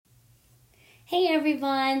Hey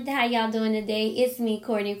everyone, how y'all doing today? It's me,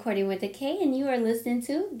 Courtney with a K, and you are listening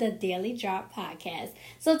to the Daily Drop Podcast.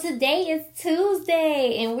 So today is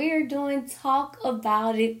Tuesday, and we are doing Talk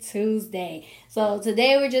About It Tuesday. So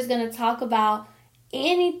today we're just going to talk about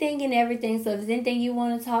anything and everything. So if there's anything you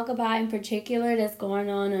want to talk about in particular that's going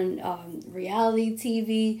on reality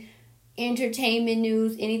TV, entertainment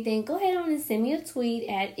news, anything, go ahead on and send me a tweet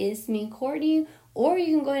at It's Me Courtney. Or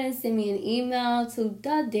you can go ahead and send me an email to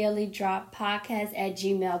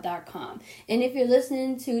thedailydroppodcast@gmail.com. And if you're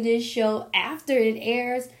listening to this show after it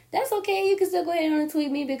airs, that's okay. You can still go ahead and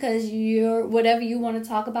tweet me because whatever you want to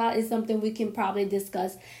talk about is something we can probably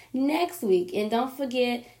discuss next week. And don't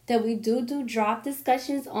forget that we do drop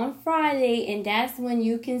discussions on Friday, and that's when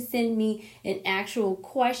you can send me an actual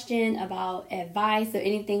question about advice or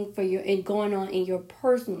anything for going on in your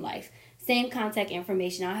personal life. Same contact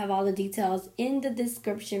information. I'll have all the details in the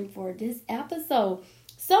description for this episode.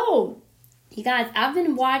 So, you guys, I've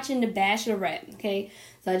been watching The Bachelorette, okay?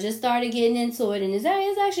 So, I just started getting into it, and it's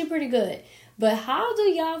actually pretty good. But how do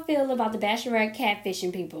y'all feel about The Bachelorette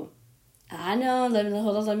catfishing people? I know, let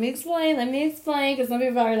me explain, because some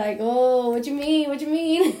people are like, oh, what you mean?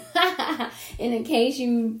 And in case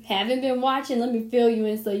you haven't been watching, let me fill you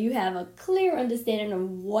in so you have a clear understanding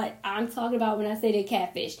of what I'm talking about when I say they're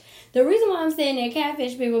catfish. The reason why I'm saying they're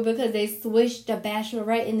catfish people because they switched The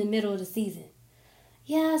Bachelorette in the middle of the season.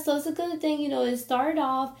 Yeah, so it's a good thing, it started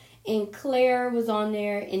off and Claire was on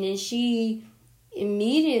there, and then she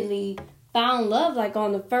immediately found love, like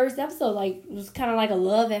on the first episode, like it was kind of like a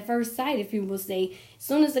love at first sight, if you will say. As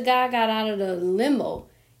soon as the guy got out of the limo,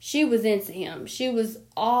 she was into him. She was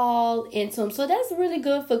all into him. So that's really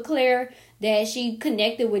good for Claire that she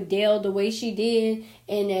connected with Dale the way she did,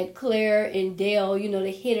 and that Claire and Dale,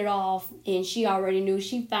 they hit it off, and she already knew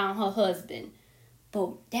she found her husband.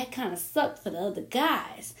 But that kind of sucked for the other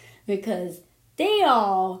guys because they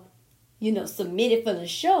all, submitted for the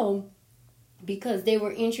show because they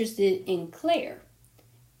were interested in Claire.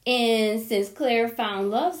 And since Claire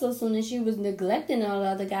found love so soon as she was neglecting all the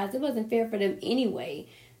other guys, it wasn't fair for them anyway.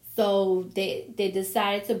 So they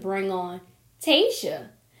decided to bring on Tayshia.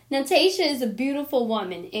 Now, Tayshia is a beautiful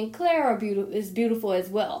woman, and Claire is beautiful as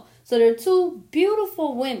well. So they're two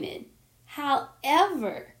beautiful women.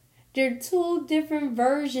 However, they're two different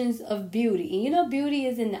versions of beauty. And beauty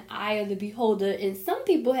is in the eye of the beholder. And some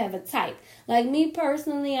people have a type. Like me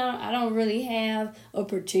personally, I don't really have a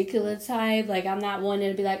particular type. Like I'm not one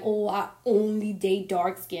to be like, oh, I only date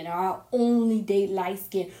dark skin. Or I only date light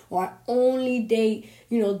skin. Or I only date,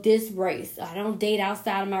 this race. I don't date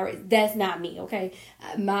outside of my race. That's not me, okay?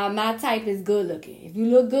 My type is good looking. If you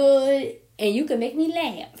look good and you can make me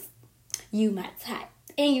laugh, you my type.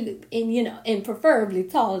 And preferably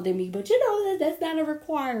taller than me, but that's not a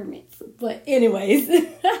requirement. But anyways,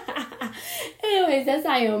 that's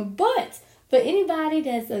how I am. But for anybody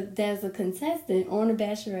that's a contestant on The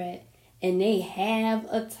Bachelorette and they have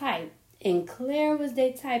a type, and Claire was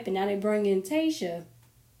their type, and now they bring in Tayshia,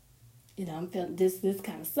 I'm feeling this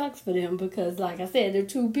kind of sucks for them because, like I said, they're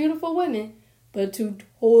two beautiful women, but two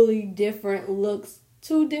totally different looks,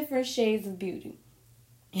 two different shades of beauty.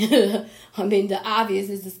 I mean, the obvious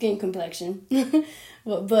is the skin complexion.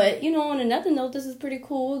 but, on another note, this is pretty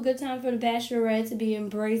cool. Good time for The Bachelorette to be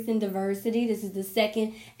embracing diversity. This is the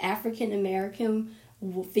second African-American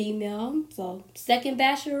female. So, second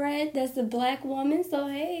Bachelorette, that's a black woman. So,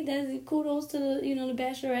 hey, that's kudos to the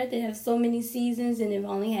Bachelorette. They have so many seasons and they've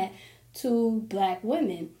only had 2 black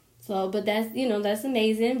women. So, but that's, that's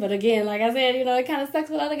amazing. But again, like I said, it kind of sucks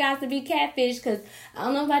for other guys to be catfish because I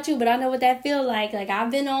don't know about you, but I know what that feels like. Like,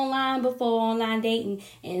 I've been online dating,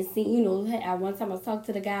 and see, one time I was talking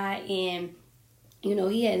to the guy, and,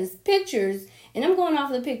 he had his pictures, and I'm going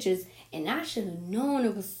off of the pictures, and I should have known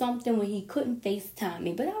it was something when he couldn't FaceTime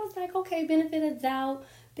me. But I was like, okay, benefit of the doubt,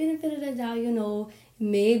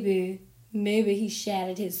 Maybe he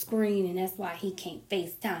shattered his screen and that's why he can't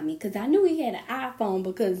FaceTime me. Because I knew he had an iPhone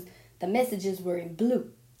because the messages were in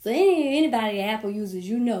blue. So anybody that Apple uses,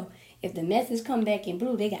 if the message come back in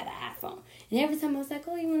blue, they got an iPhone. And every time I was like,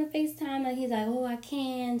 oh, you want to FaceTime? And he's like, oh, I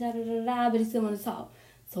can, but he still want to talk.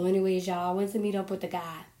 So anyways, y'all, I went to meet up with the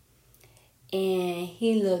guy. And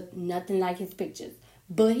he looked nothing like his pictures.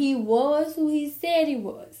 But he was who he said he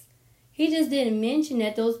was. He just didn't mention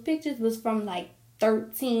that those pictures was from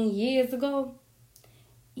 13 years ago.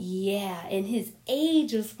 Yeah, and his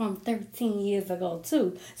age was from 13 years ago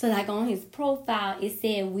too. So on his profile, it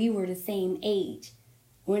said we were the same age.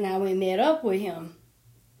 When I went and met up with him,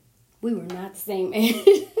 we were not the same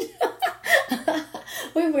age.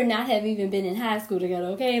 We would not have even been in high school together,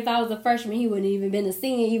 okay? If I was a freshman, he wouldn't even been a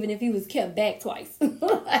senior, even if he was kept back twice.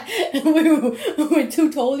 We're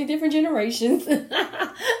two totally different generations.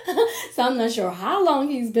 So I'm not sure how long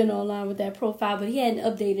he's been online with that profile, but he hadn't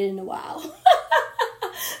updated in a while.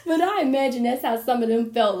 But I imagine that's how some of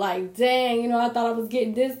them felt like, dang, I thought I was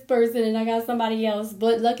getting this person and I got somebody else.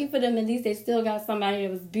 But lucky for them, at least they still got somebody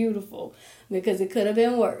that was beautiful, because it could have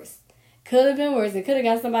been worse. It could have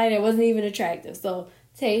got somebody that wasn't even attractive. So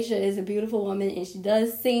Tasha is a beautiful woman, and she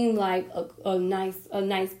does seem like a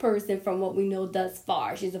nice person from what we know thus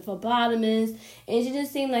far. She's a phlebotomist, and she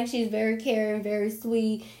just seems like she's very caring, very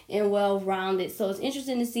sweet, and well-rounded. So it's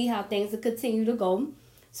interesting to see how things will continue to go.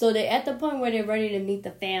 So they're at the point where they're ready to meet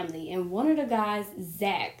the family. And one of the guys,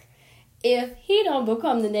 Zach, if he don't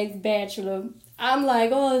become the next Bachelor, I'm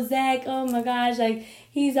like, oh, Zach, oh my gosh, like,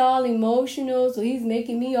 he's all emotional, so he's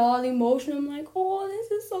making me all emotional. I'm like, oh, this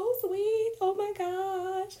is so sweet, oh my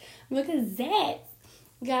gosh. Because Zach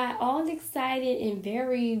got all excited and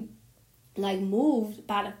very, moved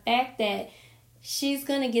by the fact that she's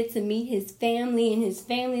going to get to meet his family, and his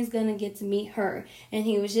family is going to get to meet her. And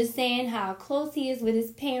he was just saying how close he is with his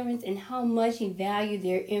parents and how much he valued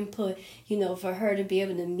their input, for her to be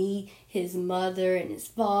able to meet his mother and his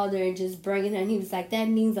father and just bringing her. And he was like, that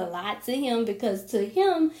means a lot to him, because to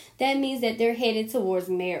him, that means that they're headed towards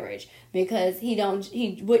marriage, because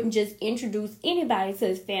he wouldn't just introduce anybody to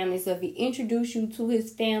his family. So if he introduced you to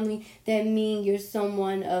his family, that means you're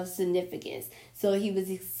someone of significance. So he was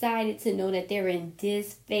excited to know that they're in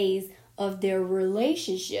this phase of their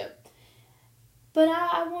relationship. But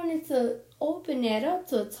I wanted to open that up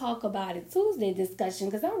to talk about it Tuesday discussion,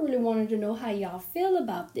 because I really wanted to know how y'all feel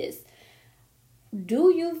about this.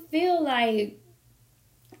 Do you feel like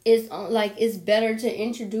it's better to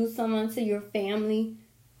introduce someone to your family,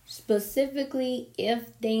 specifically if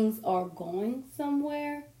things are going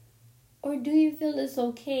somewhere? Or do you feel it's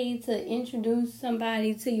okay to introduce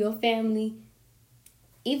somebody to your family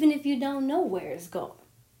even if you don't know where it's going?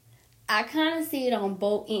 I kind of see it on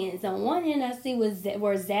both ends. On one end, I see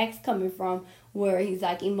where Zach's coming from, where he's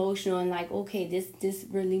like emotional and like, okay, this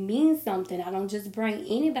really means something. I don't just bring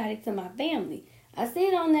anybody to my family. I see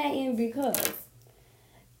it on that end because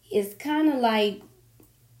it's kind of like,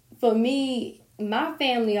 for me, my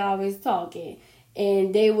family always talking,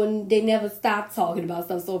 and they never stop talking about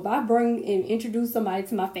stuff. So if I bring and introduce somebody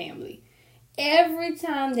to my family, every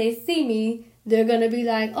time they see me, they're going to be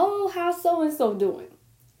like, oh, how's so-and-so doing?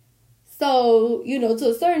 So, to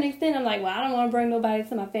a certain extent, I'm like, well, I don't want to bring nobody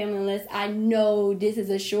to my family unless I know this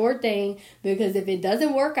is a sure thing. Because if it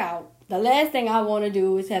doesn't work out, the last thing I want to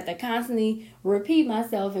do is have to constantly repeat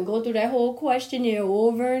myself and go through that whole questionnaire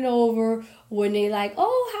over and over when they like,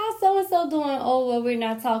 oh, how's so-and-so doing? Oh, well, we're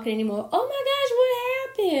not talking anymore. Oh, my gosh, what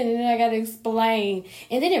happened? And then I got to explain.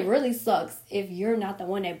 And then it really sucks if you're not the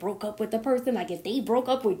one that broke up with the person. Like, if they broke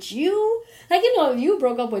up with you, like, if you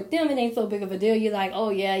broke up with them, it ain't so big of a deal. You're like, oh,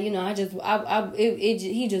 yeah, he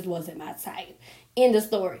just wasn't my type. End of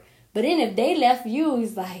story. But then if they left you,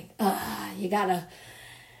 it's like, you got to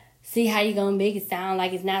see how you gonna make it sound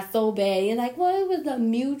like it's not so bad. You're like, well, it was a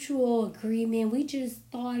mutual agreement. We just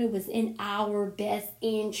thought it was in our best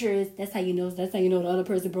interest. That's how you know the other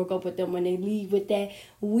person broke up with them, when they leave with that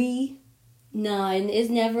we. No, and it's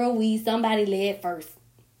never a we. Somebody led first.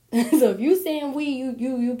 So if you saying we,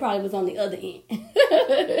 you probably was on the other end.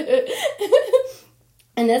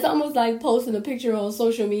 And that's almost like posting a picture on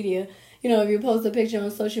social media. If you post a picture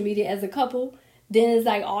on social media as a couple, then it's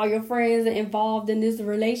like all your friends are involved in this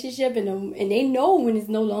relationship, and they know when it's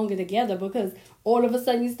no longer together, because all of a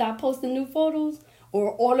sudden you stop posting new photos,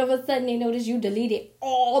 or all of a sudden they notice you deleted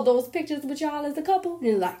all those pictures with y'all as a couple. And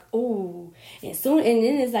it's like, oh, and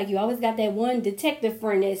then it's like you always got that one detective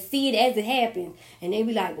friend that see it as it happens, and they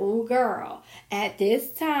be like, oh girl, at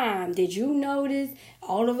this time, did you notice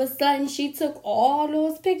all of a sudden she took all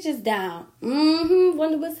those pictures down?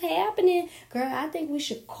 Wonder what's happening. Girl, I think we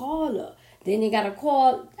should call her. Then they got to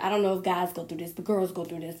call. I don't know if guys go through this, but girls go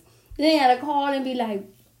through this. They got to call and be like,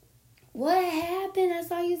 what happened? I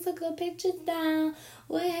saw you took her pictures down.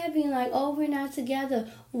 What happened? Like, oh, we're not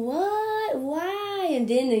together. What? Why? And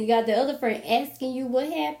then you got the other friend asking you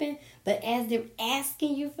what happened. But as they're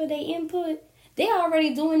asking you for their input, they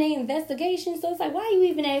already doing their investigation. So it's like, why are you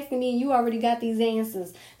even asking me? And you already got these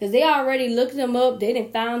answers. Because they already looked them up. They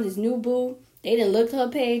done found this new boo. They done looked her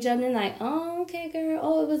page up and they're like, oh, okay, girl.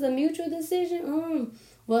 Oh, it was a mutual decision?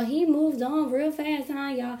 Well, he moved on real fast, huh,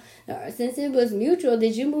 y'all? Since it was mutual,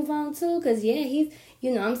 did you move on too? Because, yeah, he's,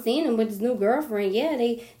 I'm seeing him with his new girlfriend. Yeah,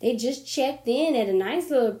 they just checked in at a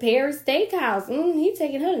nice little Paris steakhouse. He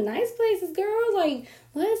taking her to nice places, girl. Like,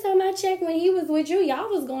 last time I checked when he was with you, y'all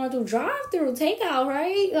was going through drive-through takeout,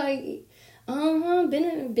 right? Like,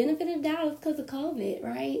 Benefit of doubt because of COVID,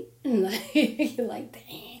 right? You're like,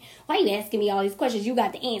 dang, why you asking me all these questions? You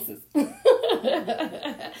got the answers.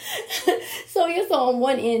 So on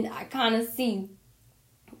one end, I kind of see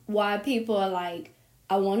why people are like,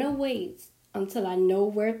 I want to wait until I know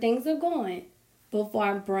where things are going before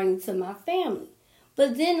I bring to my family.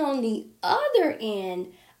 But then on the other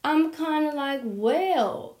end, I'm kind of like,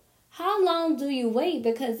 well, how long do you wait?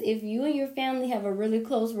 Because if you and your family have a really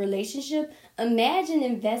close relationship, imagine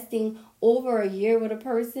investing over a year with a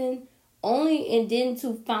person and then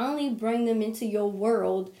to finally bring them into your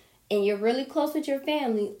world and you're really close with your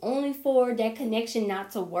family only for that connection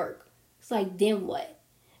not to work. It's like, then what?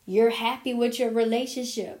 You're happy with your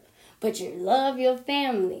relationship, but you love your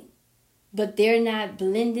family, but they're not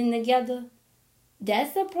blending together.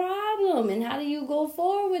 That's a problem. And how do you go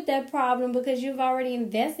forward with that problem? Because you've already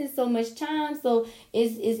invested so much time. So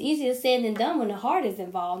it's easier said than done when the heart is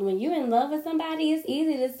involved. When you're in love with somebody, it's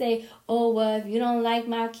easy to say, oh, well, if you don't like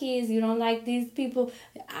my kids, you don't like these people,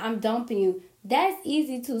 I'm dumping you. That's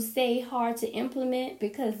easy to say, hard to implement,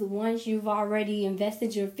 because once you've already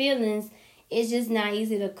invested your feelings, it's just not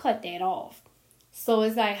easy to cut that off. So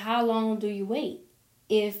it's like, how long do you wait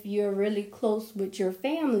if you're really close with your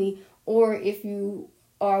family, or if you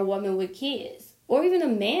are a woman with kids, or even a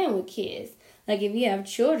man with kids? Like if you have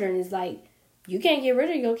children, it's like you can't get rid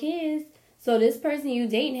of your kids. So this person you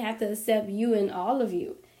dating have to accept you and all of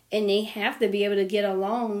you. And they have to be able to get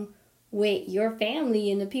along with your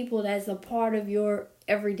family and the people that's a part of your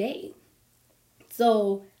everyday.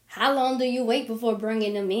 So how long do you wait before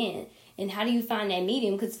bringing them in? And how do you find that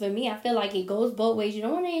medium? Because for me, I feel like it goes both ways. You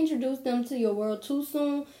don't want to introduce them to your world too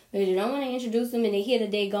soon, because you don't want to introduce them and they here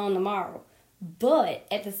today, gone tomorrow. But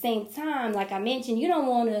at the same time, like I mentioned, you don't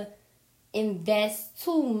want to invest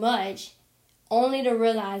too much only to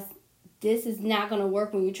realize this is not going to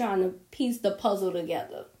work when you're trying to piece the puzzle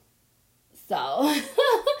together. So,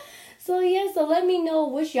 so let me know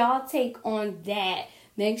what's y'all take on that.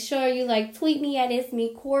 Make sure you tweet me at It's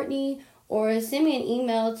Me Courtney, or send me an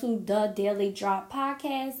email to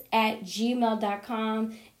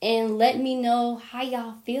thedailydroppodcast@gmail.com and let me know how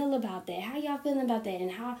y'all feel about that. How y'all feeling about that?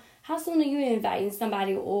 And how soon are you inviting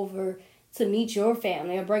somebody over to meet your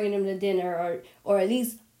family, or bringing them to dinner, or at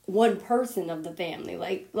least one person of the family?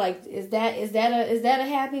 Like is that a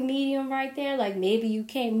happy medium right there? Like maybe you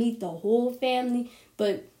can't meet the whole family,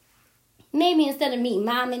 but maybe instead of meeting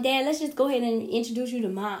mom and dad, let's just go ahead and introduce you to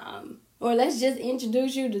mom. Or let's just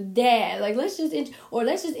introduce you to dad. Let's just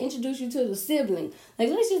introduce you to the sibling.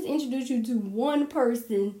 Let's just introduce you to one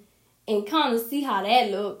person and kind of see how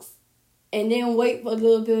that looks. And then wait for a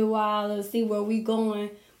little bit while to see where we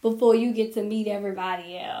going before you get to meet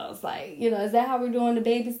everybody else. Is that how we're doing the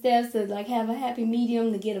baby steps? To have a happy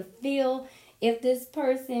medium to get a feel if this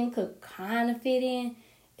person could kind of fit in.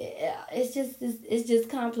 It's just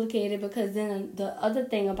complicated, because then the other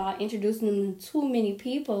thing about introducing them to too many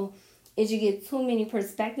people is you get too many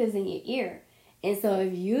perspectives in your ear. And so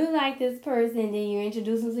if you like this person, then you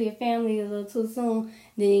introduce them to your family a little too soon,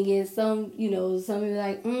 then you get some people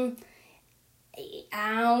like,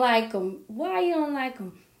 I don't like them. Why you don't like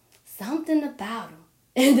them? Something about them.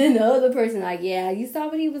 And then the other person yeah, you saw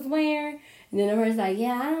what he was wearing? And then the person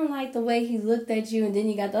yeah, I don't like the way he looked at you. And then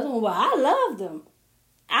you got the other one, well, I loved him.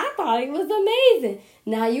 I thought it was amazing.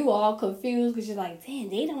 Now you all confused because you're like, damn,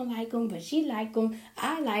 they don't like him, but she like him.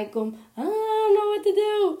 I like him. I don't know what to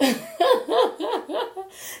do.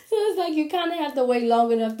 So it's you kind of have to wait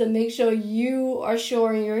long enough to make sure you are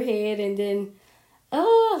sure in your head. And then,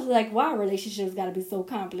 why relationships got to be so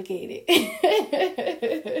complicated?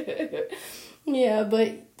 Yeah,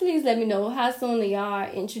 but please let me know how soon they are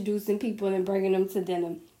introducing people and bringing them to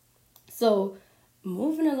dinner. So,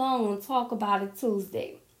 moving along on Talk About It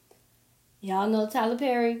Tuesday. Y'all know Tyler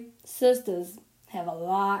Perry sisters have a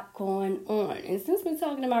lot going on. And since we're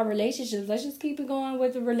talking about relationships, let's just keep it going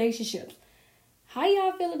with the relationships. How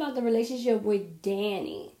y'all feel about the relationship with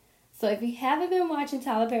Danny? So if you haven't been watching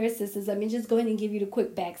Tyler Perry Sisters, let me just go ahead and give you the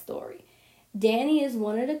quick backstory. Danny is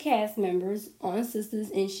one of the cast members on Sisters,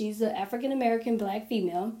 and she's an African-American black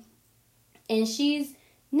female. And she's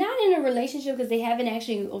not in a relationship because they haven't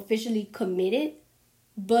actually officially committed,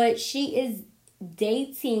 but she is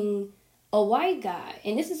dating a white guy.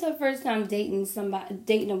 And this is her first time dating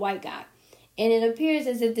a white guy. And it appears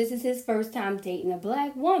as if this is his first time dating a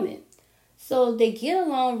black woman. So they get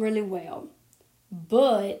along really well,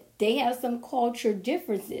 but they have some culture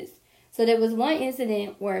differences. So there was one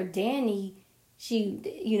incident where Danny,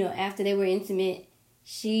 after they were intimate,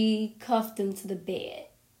 she cuffed him to the bed.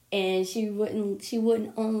 And she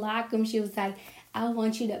wouldn't unlock him. She was like, I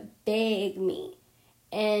want you to beg me.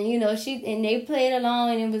 And, they played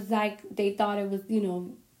along, and it was like they thought it was,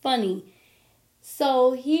 funny.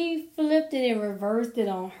 So he flipped it and reversed it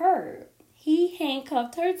on her. He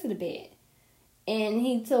handcuffed her to the bed. And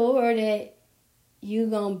he told her that, you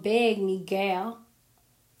gonna beg me, gal.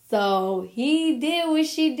 So he did what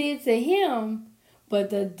she did to him. But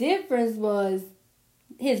the difference was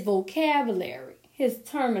his vocabulary, his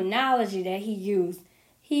terminology that he used.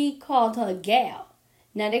 He called her gal.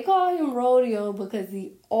 Now, they call him Rodeo because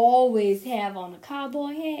he always have on a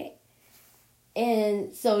cowboy hat.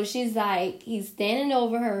 And so she's like, he's standing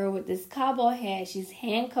over her with this cowboy hat. She's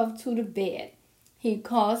handcuffed to the bed. He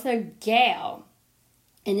calls her gal.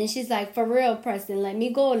 And then she's like, for real, Preston, let me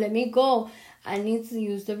go. I need to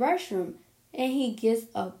use the restroom. And he gets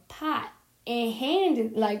a pot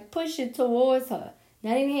and push it towards her.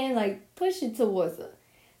 Not even hand, push it towards her.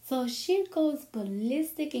 So she goes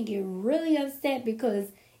ballistic and get really upset because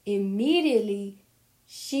immediately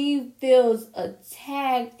she feels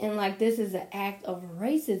attacked and this is an act of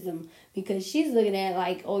racism because she's looking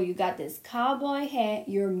at oh, you got this cowboy hat,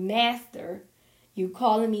 you're master, you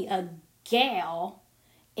calling me a gal,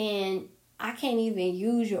 and I can't even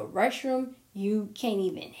use your restroom, you can't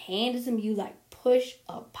even hand it to me, you push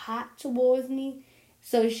a pot towards me.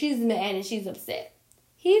 So she's mad and she's upset.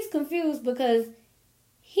 He's confused because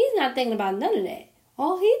he's not thinking about none of that.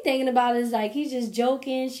 All he's thinking about is he's just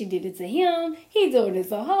joking. She did it to him. He doing it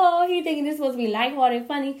to her. He thinking this supposed to be lighthearted,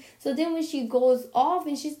 funny. So then when she goes off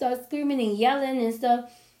and she starts screaming and yelling and stuff,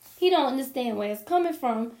 he don't understand where it's coming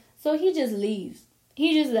from. So he just leaves.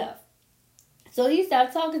 He just left. So he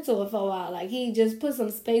stopped talking to her for a while. He just put some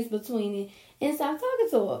space between it and stopped talking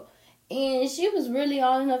to her. And she was really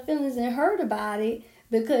all in her feelings and hurt about it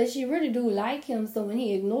because she really do like him. So when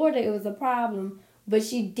he ignored it, it was a problem. But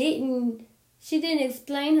she didn't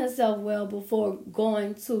explain herself well before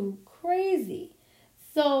going too crazy.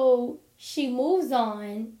 So she moves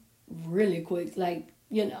on really quick.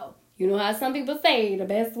 You know how some people say the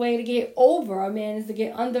best way to get over a man is to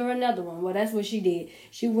get under another one. Well, that's what she did.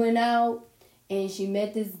 She went out and she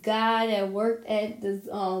met this guy that worked at this, it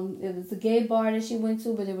was a gay bar that she went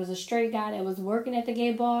to, but it was a straight guy that was working at the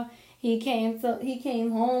gay bar. He came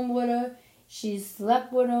home with her. She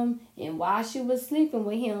slept with him, and while she was sleeping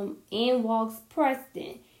with him, in walks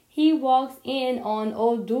Preston. He walks in on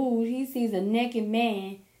old dude. He sees a naked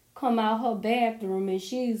man come out her bathroom, and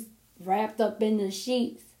she's wrapped up in the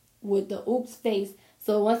sheets with the oops face.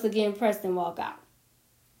 So once again, Preston walk out.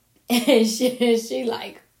 And she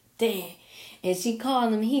like, damn. And she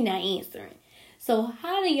called him, he not answering. So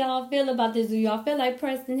how do y'all feel about this? Do y'all feel like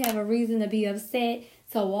Preston have a reason to be upset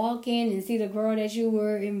to walk in and see the girl that you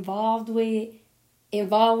were involved with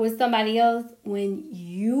somebody else when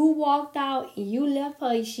you walked out and you left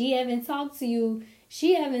her? She haven't talked to you.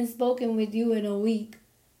 She haven't spoken with you in a week.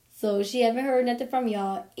 So she haven't heard nothing from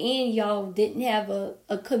y'all, and y'all didn't have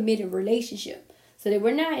a committed relationship. So they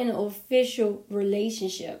were not in an official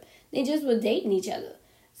relationship. They just were dating each other.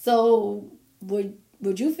 So would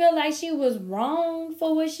you feel like she was wrong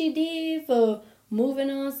for what she did, for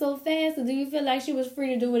moving on so fast? Or do you feel like she was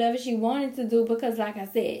free to do whatever she wanted to do? Because like I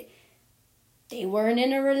said, they weren't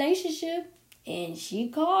in a relationship, and she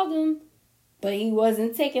called him, but he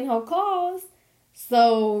wasn't taking her calls.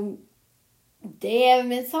 So they haven't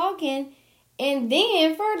been talking. And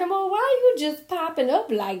then, furthermore, why you just popping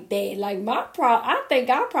up like that? I think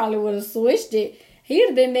I probably would have switched it. He would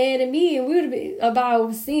have been mad at me, and we would have been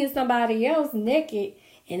about seeing somebody else naked.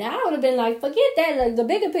 And I would have been like, forget that. The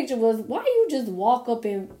bigger picture was, why you just walk up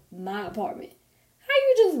in my apartment? How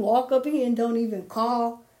you just walk up here and don't even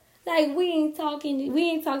call? We ain't talked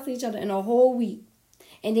to each other in a whole week.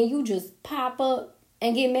 And then you just pop up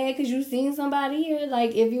and get mad because you seen somebody here.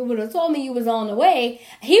 If you would have told me you was on the way,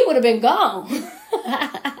 he would have been gone.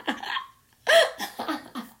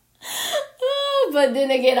 But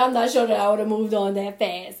then again, I'm not sure that I would have moved on that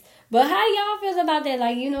fast. But how y'all feel about that?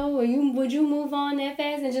 Would you move on that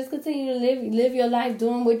fast and just continue to live your life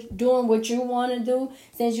doing what you want to do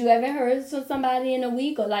since you haven't heard from somebody in a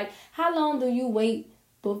week? Or how long do you wait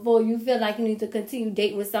before you feel like you need to continue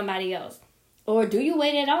dating with somebody else? Or do you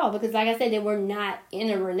wait at all? Because like I said, they were not in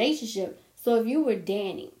a relationship. So if you were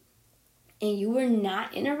dating and you were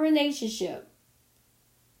not in a relationship,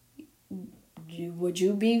 would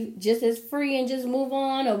you be just as free and just move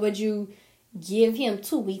on? Or would you give him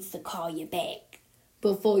 2 weeks to call you back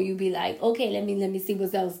before you be like, okay, let me see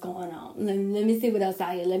what else going on. Let me see what else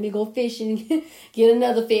out here. Let me go fishing, get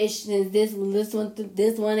another fish. Since this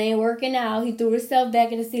one ain't working out. He threw himself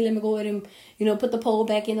back in the sea. Let me go with him, put the pole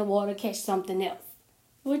back in the water, catch something else.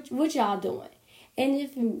 What y'all doing?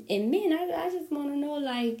 And men, I just want to know,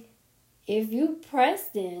 if you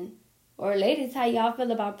Preston, or ladies, how y'all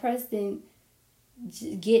feel about Preston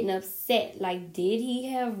getting upset? Like, did he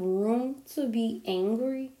have room to be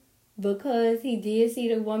angry because he did see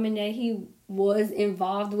the woman that he was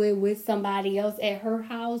involved with somebody else at her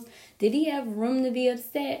house? Did he have room to be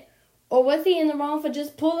upset? Or was he in the wrong for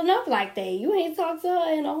just pulling up like that? You ain't talked to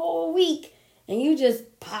her in a whole week, and you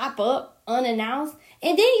just pop up unannounced.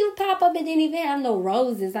 And then you pop up and didn't even have no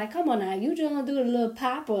roses. Like, come on now. You just gonna do the little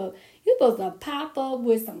pop up. You supposed to pop up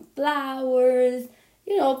with some flowers.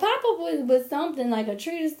 You know, pop up with something, like a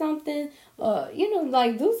treat or something. You know,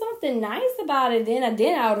 like, do something nice about it. Then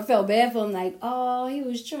I would have felt bad for him. Like, oh, he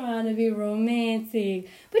was trying to be romantic.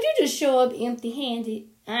 But you just show up empty-handed.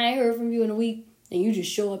 I ain't heard from you in a week. And you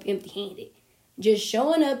just show up empty-handed. Just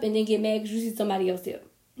showing up and then get mad because you see somebody else here.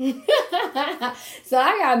 So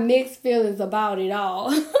I got mixed feelings about it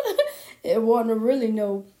all. And want to really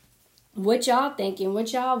know what y'all thinking,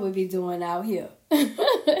 what y'all would be doing out here.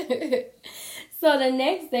 So the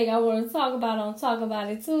next thing I want to talk about on Talk About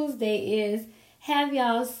It Tuesday is, have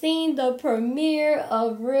y'all seen the premiere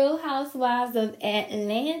of Real Housewives of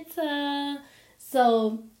Atlanta?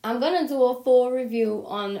 So I'm going to do a full review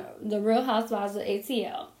on the Real Housewives of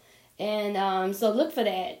ATL. And so look for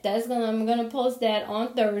that. I'm going to post that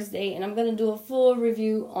on Thursday. And I'm going to do a full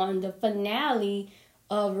review on the finale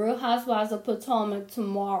of Real Housewives of Potomac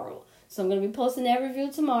tomorrow. So I'm going to be posting that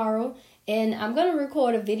review tomorrow. And I'm going to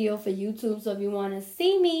record a video for YouTube. So if you want to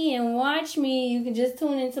see me and watch me, you can just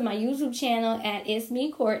tune into my YouTube channel at It's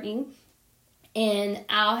Me Courtney. And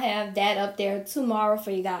I'll have that up there tomorrow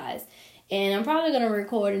for you guys. And I'm probably going to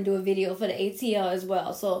record and do a video for the ATL as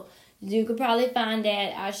well. So you could probably find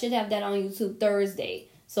that. I should have that on YouTube Thursday.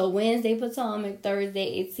 So Wednesday Potomac,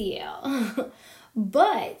 Thursday ATL.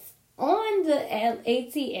 But on the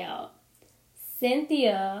ATL,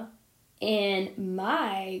 Cynthia and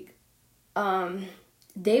Mike,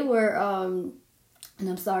 they were, and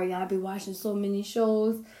I'm sorry, y'all, I be watching so many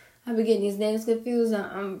shows. I be getting these names confused.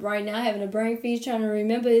 I'm right now having a brain freeze trying to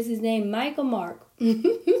remember, is his name Mike or Mark?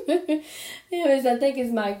 Anyways, I think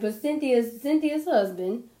it's Mike. But Cynthia's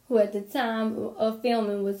husband, who at the time of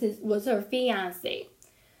filming was her fiance.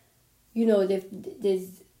 You know,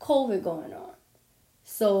 there's COVID going on.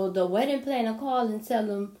 So the wedding planner called and tell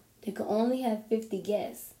them they could only have 50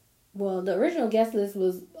 guests. Well, the original guest list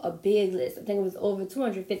was a big list. I think it was over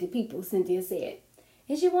 250 people, Cynthia said.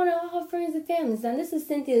 And she wanted all her friends and families. Now, this is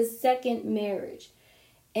Cynthia's second marriage.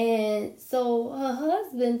 And so her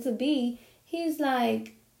husband-to-be, he's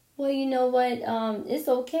like, well, you know what? It's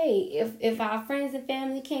okay. If our friends and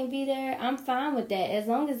family can't be there, I'm fine with that. As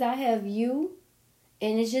long as I have you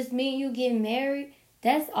and it's just me and you getting married,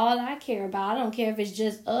 that's all I care about. I don't care if it's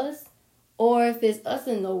just us or if it's us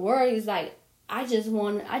in the world. He's like, I just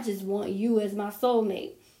want you as my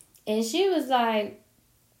soulmate. And she was like,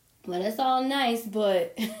 well, that's all nice,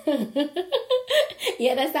 but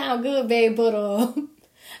yeah, that sounds good, babe, but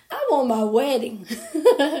I want my wedding.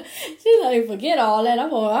 She's like, forget all that. I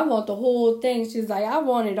want the whole thing. She's like, I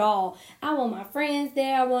want it all. I want my friends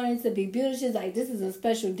there. I want it to be beautiful. She's like, this is a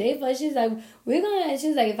special day for us. She's like,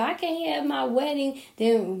 she's like, if I can't have my wedding,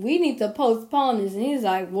 then we need to postpone this. And he's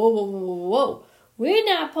like, whoa. We're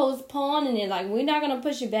not postponing it. Like, we're not going to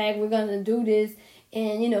push it back. We're going to do this.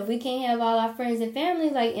 And, you know, if we can't have all our friends and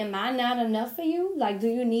family, like, am I not enough for you? Like, do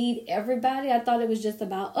you need everybody? I thought it was just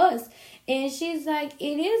about us. And she's like,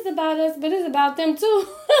 it is about us, but it's about them too.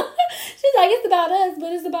 She's like, it's about us,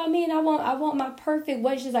 but it's about me. And I want my perfect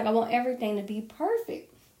way. She's like, I want everything to be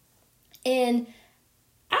perfect. And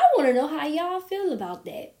I want to know how y'all feel about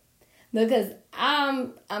that. Because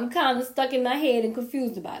I'm kind of stuck in my head and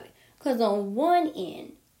confused about it. Because on one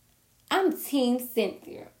end, I'm Team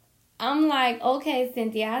Cynthia. I'm like, okay,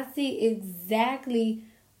 Cynthia, I see exactly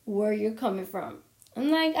where you're coming from. I'm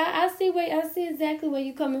like, I see exactly where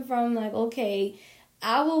you're coming from. Like, okay,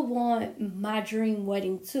 I would want my dream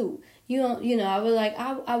wedding too. You know, I would like,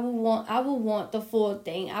 I would want the full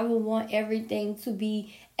thing. I would want everything to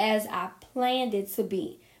be as I planned it to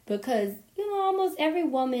be. Because, you know, almost every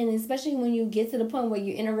woman, especially when you get to the point where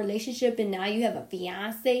you're in a relationship and now you have a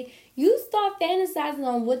fiance, you start fantasizing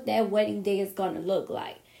on what that wedding day is going to look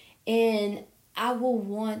like. And I will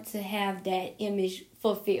want to have that image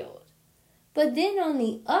fulfilled. But then on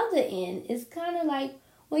the other end, it's kind of like,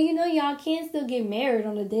 well, you know, y'all can still get married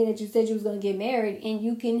on the day that you said you was going to get married. And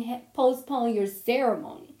you can postpone your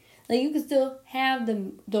ceremony. Like, you can still have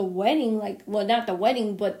the wedding, like, well, not the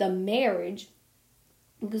wedding, but the marriage.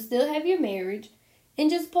 You can still have your marriage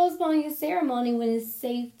and just postpone your ceremony when it's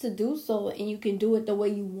safe to do so. And you can do it the way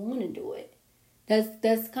you want to do it.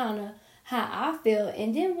 That's kind of how I feel.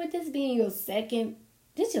 And then with this being your second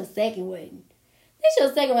This your second wedding. This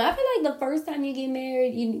your second one. I feel like the first time you get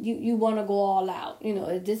married, you want to go all out.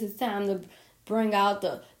 This is time to bring out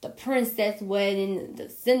the princess wedding, the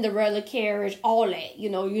Cinderella carriage, all that. You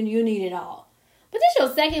need it all. But this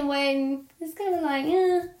your second wedding. It's kind of like,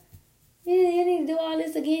 you need to do all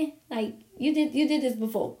this again. Like, you did this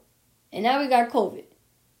before. And now we got COVID.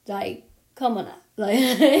 Like, come on now.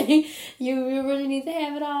 Like, you really need to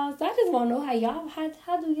have it all. So I just want to know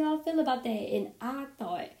how do y'all feel about that? And I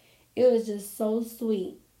thought it was just so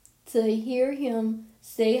sweet to hear him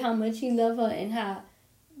say how much he loved her and how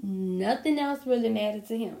nothing else really mattered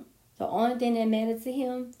to him. The only thing that mattered to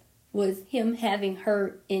him was him having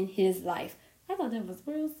her in his life. I thought that was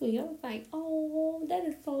real sweet. I was like, oh, that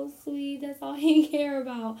is so sweet. That's all he cared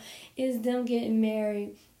about is them getting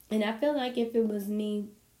married. And I feel like if it was me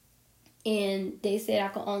and they said I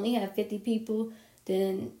could only have 50 people,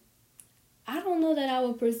 then I don't know that I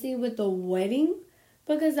would proceed with the wedding.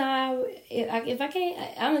 Because if I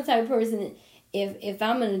can't, I'm the type of person, if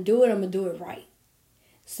I'm going to do it, I'm going to do it right.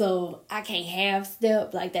 So I can't half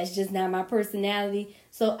step. Like, that's just not my personality.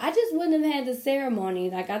 So I just wouldn't have had the ceremony.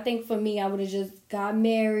 Like, I think for me, I would have just got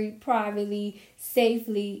married privately,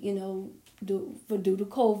 safely, due to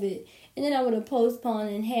COVID. And then I would have postponed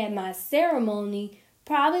and had my ceremony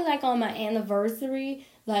probably like on my anniversary,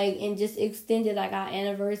 like, and just extended like our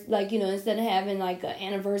anniversary. Like, instead of having like an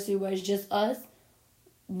anniversary where it's just us,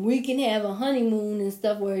 we can have a honeymoon and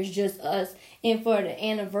stuff where it's just us. And for the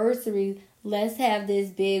anniversary, let's have this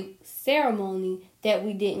big ceremony that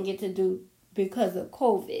we didn't get to do because of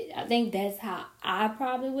COVID. I think that's how I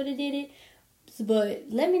probably would have did it. But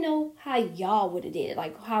let me know how y'all would have did it.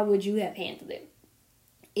 Like, how would you have handled it?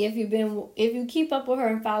 If you keep up with her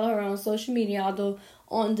and follow her on social media, although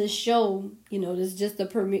on the show, this is just the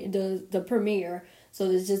premiere. So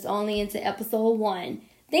it's just only into episode 1.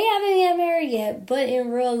 They haven't get married yet, but in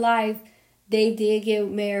real life, they did get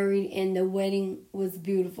married, and the wedding was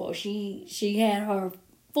beautiful. She had her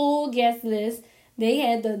full guest list.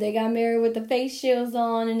 They got married with the face shields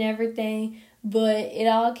on and everything, but it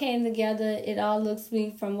all came together. It all looked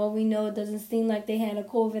sweet. From what we know, it doesn't seem like they had a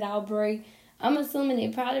COVID outbreak. I'm assuming they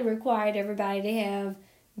probably required everybody to have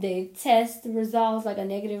their test results, like a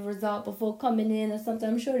negative result, before coming in or something.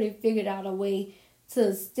 I'm sure they figured out a way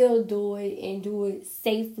to still do it and do it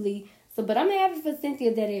safely. So, but I'm happy for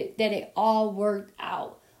Cynthia that it all worked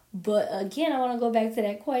out. But again, I want to go back to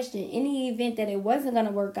that question. In the event that it wasn't going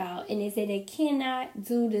to work out and they say they cannot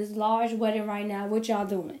do this large wedding right now, what y'all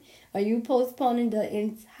doing? Are you postponing the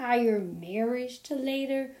entire marriage to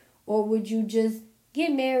later? Or would you just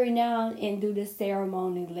get married now and do the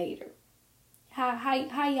ceremony later? How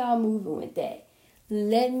y'all moving with that?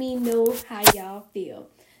 Let me know how y'all feel.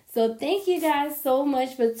 So thank you guys so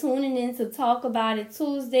much for tuning in to Talk About It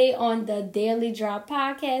Tuesday on the Daily Drop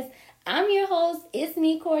Podcast. I'm your host. It's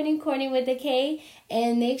me, Courtney with a K.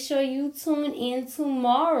 And make sure you tune in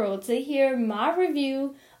tomorrow to hear my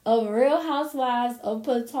review of Real Housewives of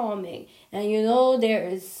Potomac. And there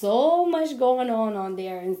is so much going on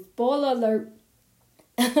there. And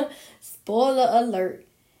spoiler alert,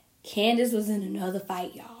 Candace was in another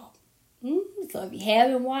fight, y'all. So if you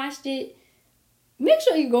haven't watched it, make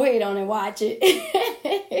sure you go ahead on and watch it.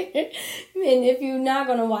 And if you're not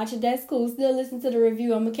going to watch it, that's cool. Still listen to the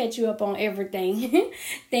review. I'm going to catch you up on everything.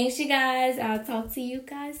 Thanks, you guys. I'll talk to you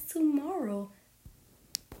guys tomorrow.